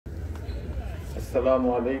السلام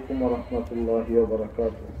علیکم ورحمۃ اللہ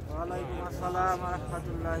وبرکاتہ۔ وعلیکم السلام ورحمۃ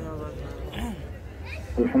اللہ وبرکاتہ۔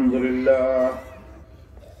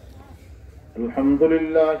 الحمد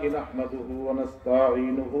للہ نحمده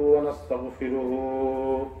ونستعینه ونستغفره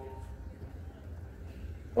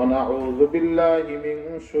ونعوذ باللہ من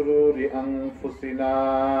شرور انفسنا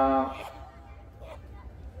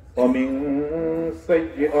ومن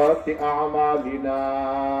سیئات اعمالنا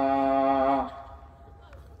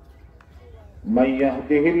من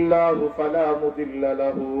يهده الله فلا مضل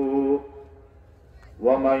له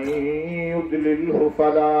ومن يضلله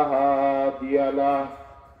فلا هادي له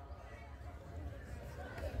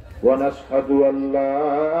ونشهد أن لا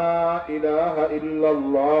إله إلا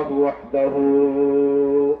الله وحده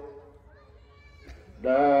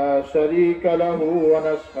لا شريك له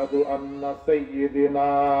ونشهد أن سيدنا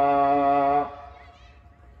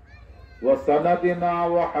وسندنا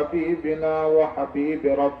وحبيبنا وحبيب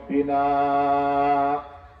ربنا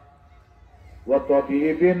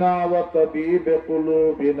وطبيبنا وطبيب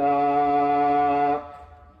قلوبنا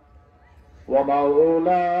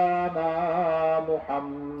ومولانا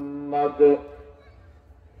محمد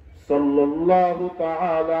صلى الله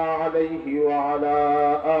تعالى عليه وعلى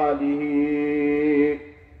آله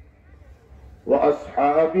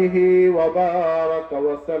وأصحابه وبارك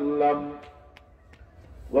وسلم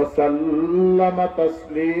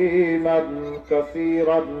تسليما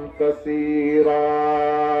كثيرا كثيرا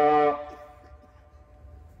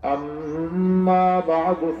أما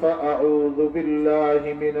بعد فأعوذ بالله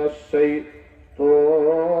من الشيطان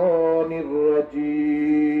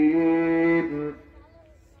الرجيم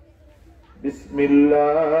بسم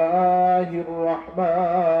الله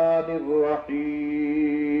الرحمن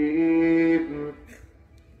الرحيم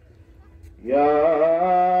يا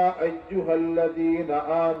أيها الذين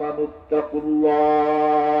آمنوا اتقوا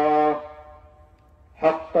الله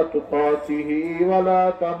حق تقاته ولا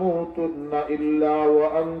تموتن إلا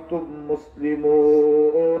وأنتم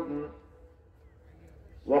مسلمون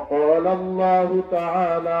وقال الله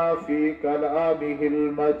تعالى في كلامه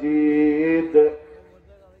المجيد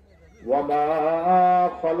وما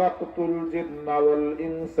خلقت الجن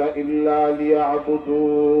والإنس إلا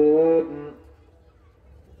ليعبدون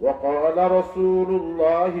وقال رسول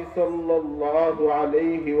الله صلى الله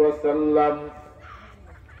عليه وسلم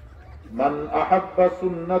من أحب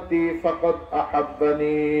سنتي فقد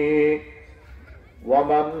أحبني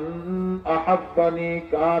ومن أحبني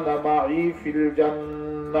كان معي في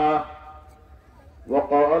الجنة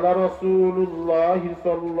وقال رسول الله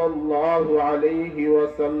صلى الله عليه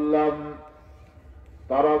وسلم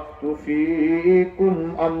تركت فيكم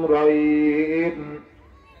أمرين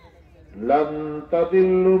لن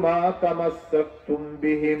تضلوا ما تمسكتم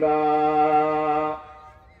بهما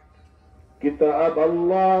کتاب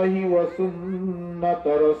اللہ و سنت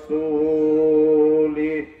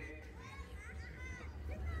رسولہ۔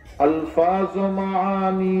 الفاظ و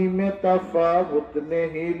معانی میں تفاوت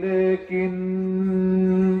نہیں لیکن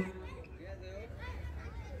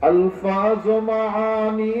الفاظ و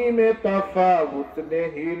معانی میں تفاوت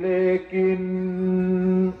نہیں لیکن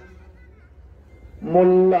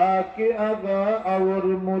ملا کے اذا اور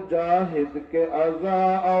مجاہد کے اذا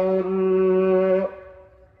اور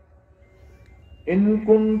ان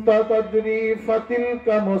كنت تدري فتلك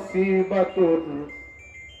مصيبة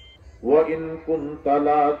وإن كنت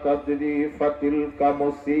لا تدري فتلك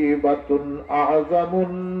مصيبة أعظم۔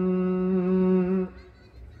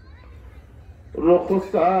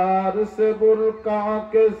 رخسار سے برقع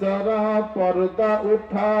کے ذرا پردہ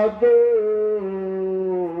اٹھا دو،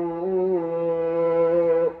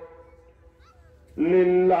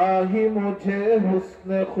 للہ مجھے حسن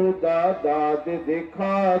خدا داد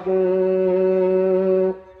دکھا دو۔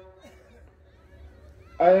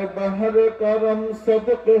 اے بحر کرم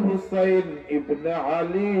صدق حسین ابن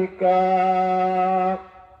علی کا،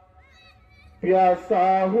 پیاسا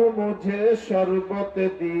ہوں مجھے شربت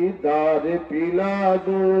دیدار پلا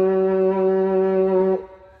دو۔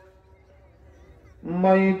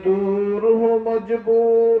 میں دور ہوں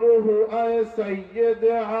مجبور ہوں اے سید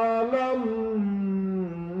عالم،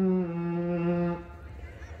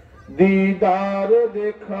 دیدار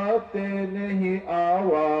دکھاتے نہیں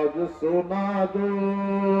آواز سنا دو۔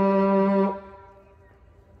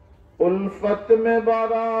 الفت میں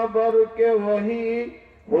برابر کے وہی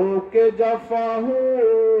ہو کے جفا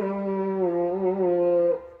ہوں،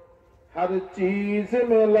 ہر چیز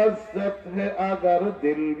میں لذت ہے اگر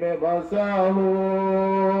دل میں مزہ ہو۔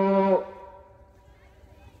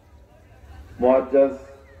 معزز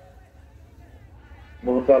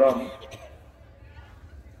محترم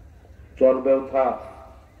চরবেউথা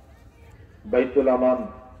বাইতুল আমান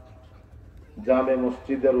জামে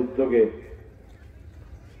মসজিদের উদ্যোগে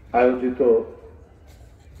আয়োজিত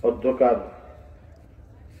অধ্যকার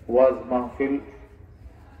ওয়াজ মাহফিল,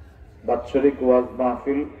 বাৎসরিক ওয়াজ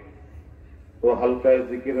মাহফিল ও হালকায়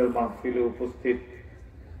জিকিরের মাহফিলে উপস্থিত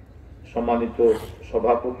সম্মানিত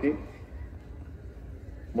সভাপতি,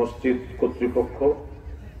 মসজিদ কর্তৃপক্ষ,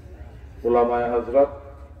 উলামায়ে হযরত,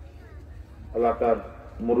 এলাকার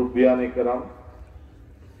মুরব্বিয়ানে কেরাম,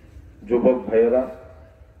 যুবক ভাইয়েরা,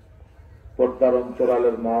 পর্দার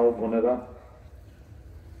অন্তরালের মা ও বোনেরা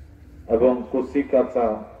এবং কচি কাঁচা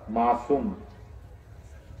মাসুম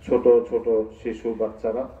ছোট ছোট শিশু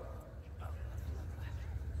বাচ্চারা,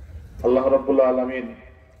 আল্লাহ রাব্বুল আলামিন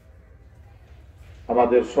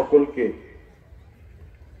আমাদের সকলকে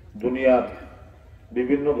দুনিয়ার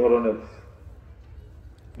বিভিন্ন ধরনের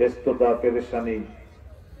ব্যস্ততা, পেরেশানি,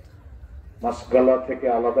 মাসগালা থেকে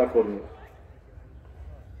আলাদা করে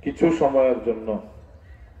কিছু সময়ের জন্য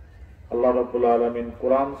আল্লাহ রাব্বুল আলামিন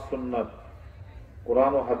কোরআন সুন্নাত,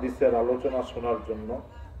 কোরআন ও হাদিসের আলোচনা শোনার জন্য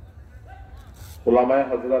উলামায়ে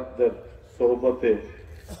হযরতদের সোহবতে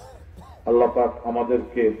আল্লাহ পাক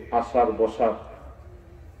আমাদেরকে আসার বসার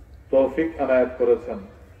তৌফিক এনায়েত করেছেন।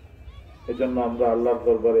 এজন্য আমরা আল্লাহর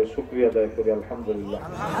দরবারে শুকরিয়া আদায় করি, আলহামদুলিল্লাহ।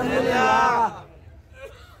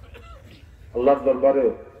 আল্লাহর দরবারে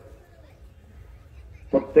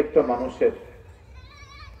প্রত্যেকটা মানুষের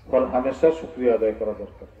হামেশা শুকরিয়া আদায় করা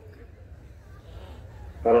দরকার,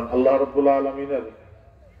 কারণ আল্লাহ রাব্বুল আলামিনের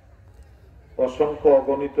অসংখ্য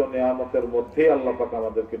অগণিত নিয়ামতের মধ্যেই আল্লাহ পাক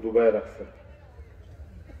আমাদেরকে ডুবায় রাখছেন।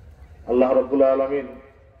 আল্লাহ রাব্বুল আলামিন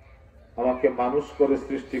আমাকে মানুষ করে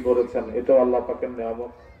সৃষ্টি করেছেন, এটাও আল্লাহ পাকের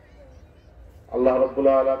নিয়ামত। আল্লাহ রাব্বুল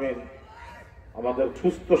আলামিন আমাদের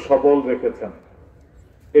সুস্থ সবল রেখেছেন,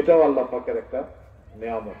 এটাও আল্লাহ পাকের একটা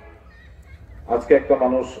নিয়ামত। আজকে একটা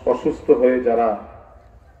মানুষ অসুস্থ হয়ে যারা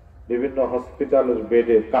বিভিন্ন হসপিটালের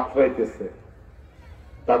বেডে কাতরাইতেছে,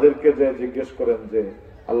 তাদেরকে যে জিজ্ঞেস করেন যে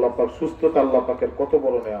আল্লাহ পাক সুস্থতা আল্লাহ পাকের কত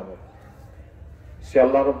বড় নিয়ামত। সে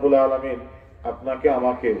আল্লাহ রাব্বুল আলামিন আপনাকে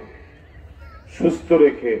আমাকে সুস্থ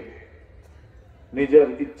রেখে নিজের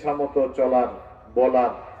ইচ্ছা মতো চলার,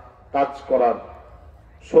 বলার, কাজ করার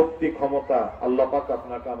শক্তি, ক্ষমতা আল্লাহ পাক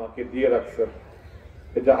আপনাকে আমাকে দিয়ে রাখছেন।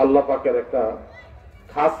 এটা আল্লাহ পাকের একটা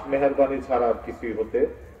খাস মেহেরবানি ছাড়া আর কিছুই হতে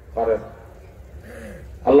পারে না।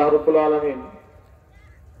 আল্লাহ রাব্বুল আলামিন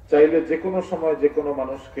চাইলে যে কোনো সময় যে কোনো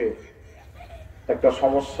মানুষকে একটা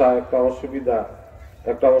সমস্যা, একটা অসুবিধা,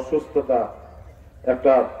 একটা অসুস্থতা,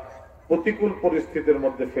 একটা প্রতিকূল পরিস্থিতির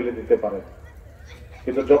মধ্যে ফেলে দিতে পারেন,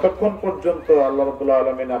 কিন্তু যতক্ষণ পর্যন্ত আল্লাহ রাব্বুল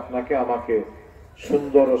আলামিন আপনাকে আমাকে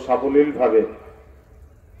সুন্দর ও সাবলীল ভাবে,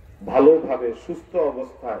 ভালোভাবে, সুস্থ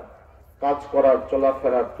অবস্থায় কাজ করার,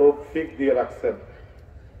 চলাফেরার তৌফিক দিয়ে রাখছেন,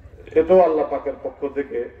 এটাও আল্লাহ পাকের পক্ষ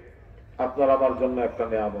থেকে আপনার আমার জন্য একটা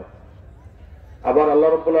নিয়ামত। আবার আল্লাহ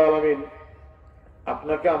রাব্বুল আলামিন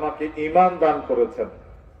আপনাকে আমাকে ঈমান দান করেছেন,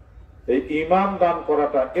 এই ঈমান দান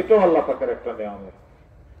করাটা এটাও আল্লাহ পাকের একটা নিয়ামত।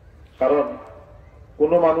 কারণ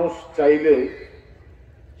কোন মানুষ চাইলে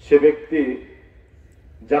সে ব্যক্তি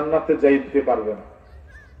জান্নাতে যাইতে পারবে না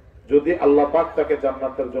যদি আল্লাহ পাক তাকে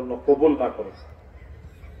জান্নাতের জন্য কবুল না করে।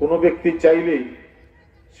 কোন ব্যক্তি চাইলেই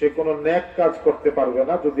সে কোনো নেক কাজ করতে পারবে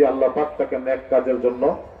না যদি আল্লাহ পাক তাকে নেক কাজের জন্য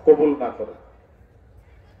কবুল না করে।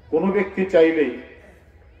 কোন ব্যক্তি চাইলেই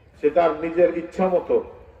সে তার নিজের ইচ্ছা মতো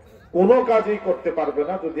কোনো কাজই করতে পারবে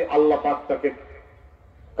না যদি আল্লাহ পাক তাকে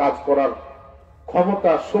কাজ করার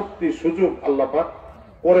ক্ষমতা, শক্তি, সুযোগ আল্লাহ পাক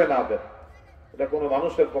করে না দেন। এটা কোনো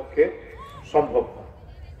মানুষের পক্ষে সম্ভব না।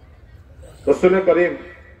 রাসূল করিম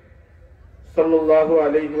সাল্লাল্লাহু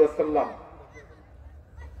আলাইহি ওয়াসাল্লাম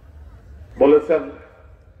বলেছেন,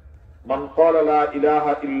 মান ক্বালা লা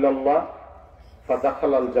ইলাহা ইল্লাল্লাহ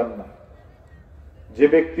ফাদাখালাল জান্নাহ। যে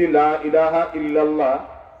ব্যক্তি লা ইলাহা ইল্লাল্লাহ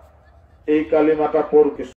এই কালিমাটা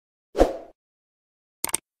পড়বে